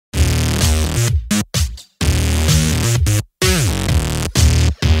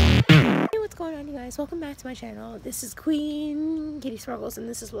going on, you guys? Welcome back to my channel. This is Queen Kitty Sparkles, and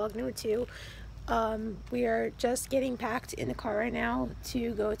this is vlog number 2. We are just getting packed in the car right now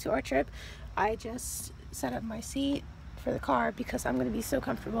to go to our trip. I just set up my seat for the car because I'm going to be so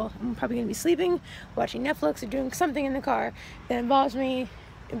comfortable. I'm probably going to be sleeping, watching Netflix, or doing something in the car that involves me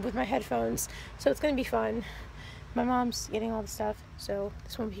with my headphones, so it's going to be fun. My mom's getting all the stuff, so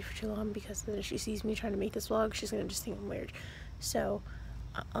this won't be for too long because then if she sees me trying to make this vlog, she's going to just think I'm weird. So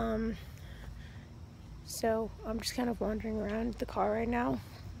I'm just kind of wandering around the car right now,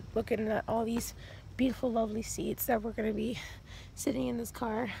 looking at all these beautiful, lovely seats that we're going to be sitting in this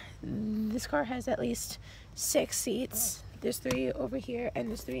car. This car has at least 6 seats. There's 3 over here, and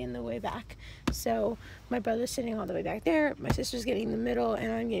there's 3 in the way back. So my brother's sitting all the way back there, my sister's getting the middle,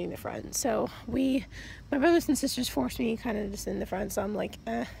 and I'm getting the front. So my brothers and sisters forced me kind of just in the front, so I'm like,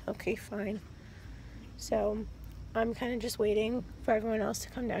 okay, fine. So I'm kind of just waiting for everyone else to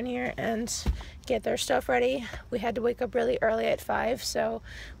come down here and get their stuff ready. We had to wake up really early at 5, so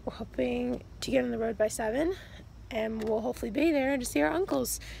we're hoping to get on the road by 7, and we'll hopefully be there to see our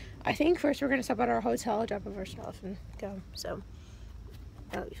uncles. I think first we're going to stop at our hotel, drop off our stuff, and go. So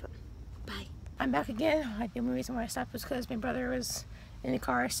that'll be fun. Bye. I'm back again. The only reason why I stopped was because my brother was in the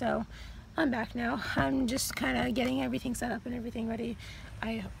car, so I'm back now. I'm just kind of getting everything set up and everything ready.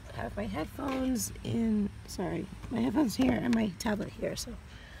 I have my headphones my headphones here and my tablet here, so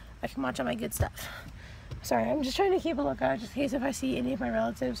I can watch all my good stuff. Sorry, I'm just trying to keep a lookout just in case if I see any of my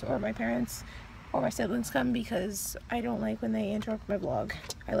relatives or my parents or my siblings come, because I don't like when they interrupt my vlog.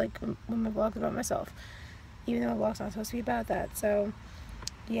 I like when my vlog's about myself, even though my vlog's not supposed to be about that. So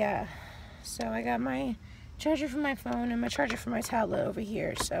yeah, so I got my charger for my phone and my charger for my tablet over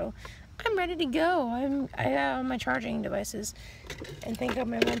here, so I'm ready to go. I have all my charging devices, and thank God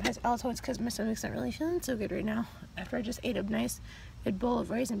my mom has Altoids because my stomach's not really feeling so good right now. After I just ate a nice good bowl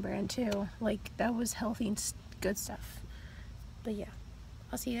of Raisin Bran too. Like, that was healthy and good stuff. But yeah,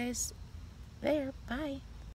 I'll see you guys there. Bye.